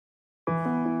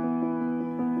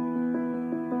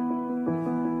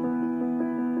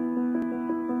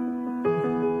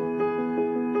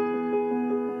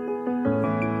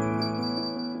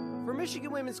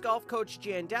women's golf coach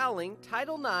Jan Dowling,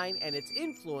 Title IX and its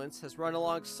influence has run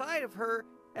alongside of her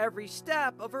every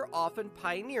step of her often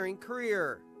pioneering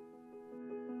career.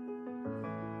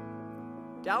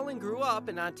 Dowling grew up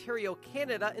in Ontario,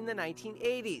 Canada in the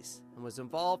 1980s and was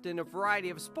involved in a variety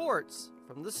of sports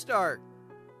from the start.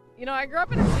 You know, I grew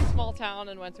up in a pretty small town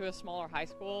and went to a smaller high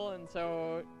school, and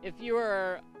so if you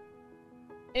were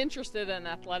interested in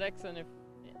athletics, and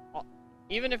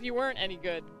even if you weren't any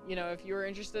good, you know, if you were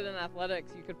interested in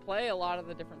athletics, you could play a lot of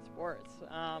the different sports.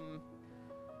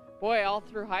 Boy, all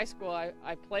through high school,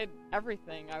 I played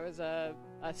everything. I was a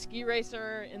ski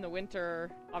racer in the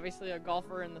winter, obviously a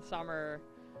golfer in the summer,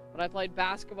 but I played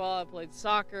basketball, I played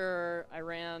soccer, I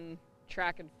ran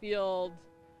track and field,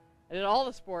 I did all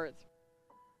the sports.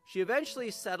 She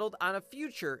eventually settled on a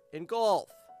future in golf,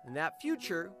 and that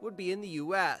future would be in the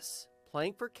U.S.,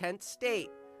 playing for Kent State,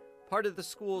 part of the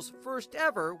school's first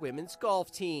ever women's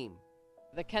golf team.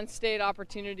 The Kent State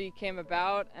opportunity came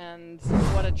about, and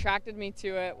what attracted me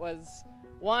to it was,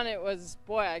 one, it was,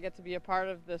 boy, I get to be a part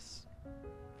of this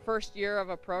first year of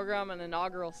a program, an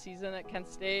inaugural season at Kent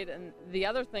State, and the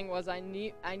other thing was I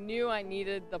knew I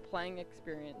needed the playing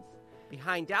experience.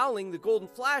 Behind Dowling, the Golden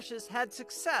Flashes had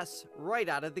success right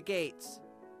out of the gates.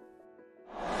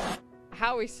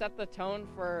 How we set the tone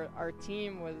for our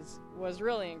team was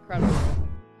really incredible.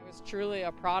 It was truly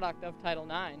a product of Title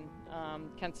IX.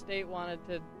 Kent State wanted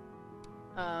to,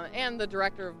 and the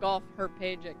director of golf, Herb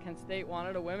Page at Kent State,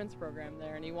 wanted a women's program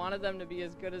there, and he wanted them to be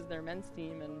as good as their men's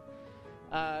team.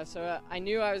 And so I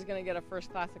knew I was going to get a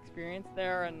first-class experience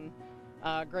there, and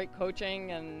great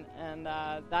coaching, and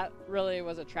that really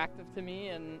was attractive to me,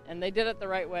 and they did it the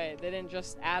right way. They didn't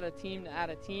just add a team to add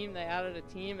a team, they added a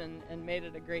team and made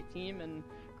it a great team and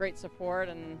great support,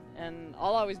 and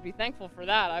I'll always be thankful for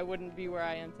that. I wouldn't be where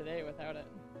I am today without it.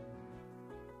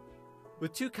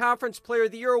 With 2 Conference Player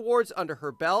of the Year awards under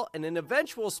her belt and an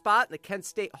eventual spot in the Kent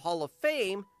State Hall of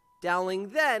Fame, Dowling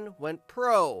then went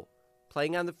pro,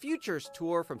 playing on the Futures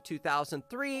Tour from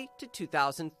 2003 to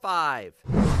 2005.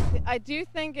 I do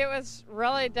think it was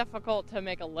really difficult to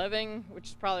make a living, which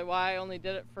is probably why I only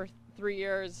did it for 3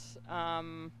 years.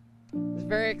 It was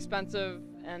very expensive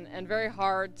and very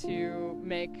hard to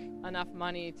make enough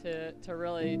money to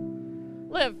really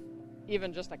live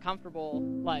even just a comfortable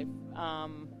life.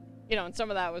 You know, and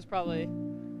some of that was probably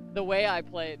the way I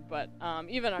played, but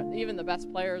even the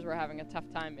best players were having a tough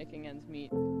time making ends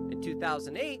meet. In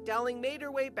 2008, Dowling made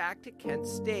her way back to Kent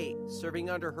State, serving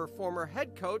under her former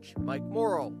head coach, Mike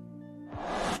Morrow.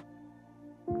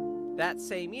 That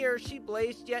same year, she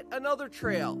blazed yet another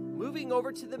trail, moving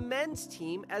over to the men's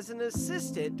team as an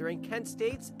assistant during Kent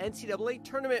State's NCAA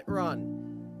tournament run.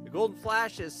 The Golden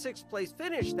Flash's 6th place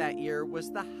finish that year was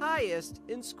the highest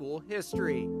in school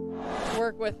history.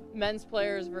 Work with men's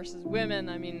players versus women,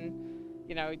 I mean,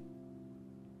 you know,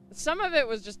 some of it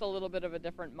was just a little bit of a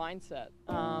different mindset,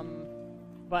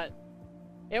 but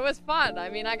it was fun. I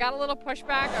mean, I got a little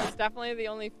pushback. I was definitely the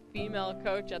only female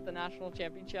coach at the national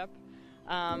championship,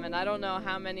 and I don't know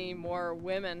how many more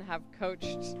women have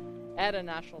coached at a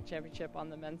national championship on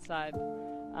the men's side.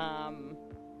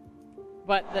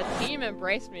 But the team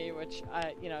embraced me, which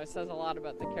you know, says a lot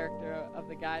about the character of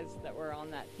the guys that were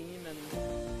on that team, and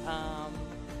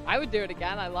I would do it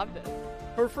again. I loved it.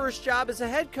 Her first job as a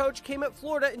head coach came at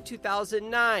Florida in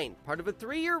 2009, part of a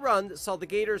 3-year run that saw the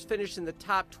Gators finish in the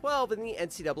top 12 in the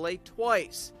NCAA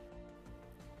twice.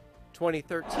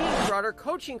 2013 brought her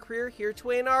coaching career here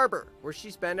to Ann Arbor, where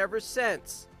she's been ever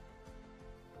since.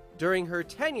 During her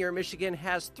tenure, Michigan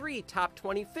has 3 top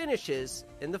 20 finishes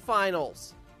in the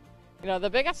finals. You know,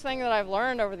 the biggest thing that I've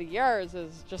learned over the years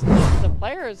is just that the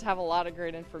players have a lot of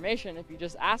great information if you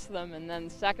just ask them, and then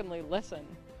secondly, listen.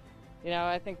 You know,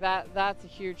 I think that's a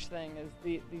huge thing,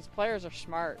 is these players are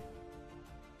smart.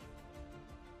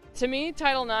 To me,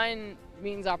 Title IX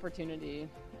means opportunity.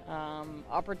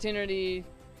 Opportunity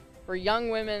for young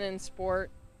women in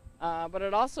sport, but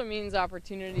it also means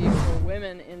opportunity for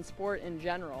women in sport in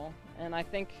general. And I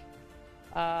think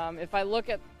if I look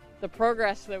at the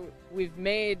progress that we've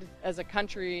made as a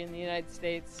country in the United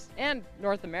States and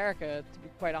North America, to be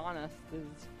quite honest,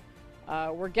 is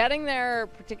we're getting there,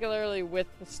 particularly with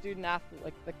the student athlete,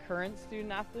 like the current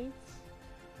student athletes.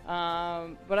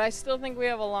 But I still think we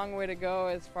have a long way to go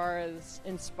as far as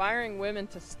inspiring women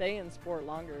to stay in sport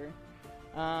longer,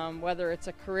 whether it's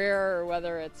a career or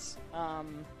whether it's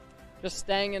just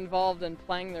staying involved and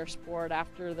playing their sport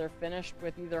after they're finished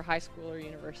with either high school or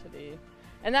university.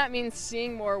 And that means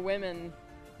seeing more women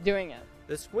doing it.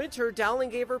 This winter,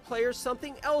 Dowling gave her players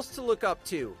something else to look up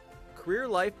to: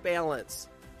 career-life balance,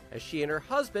 as she and her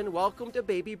husband welcomed a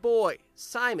baby boy,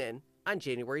 Simon, on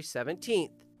January 17th.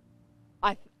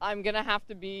 I'm going to have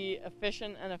to be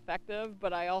efficient and effective,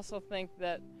 but I also think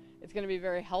that it's going to be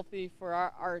very healthy for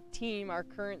our team, our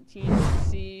current team, to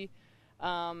see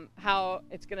how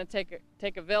it's going to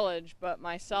take a village, but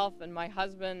myself and my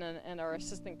husband and our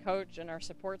assistant coach and our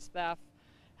support staff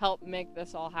help make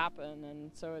this all happen.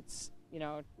 And so it's,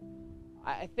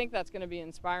 I think that's going to be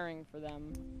inspiring for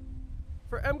them.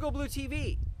 For MGO Blue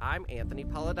TV, I'm Anthony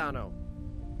Polidano.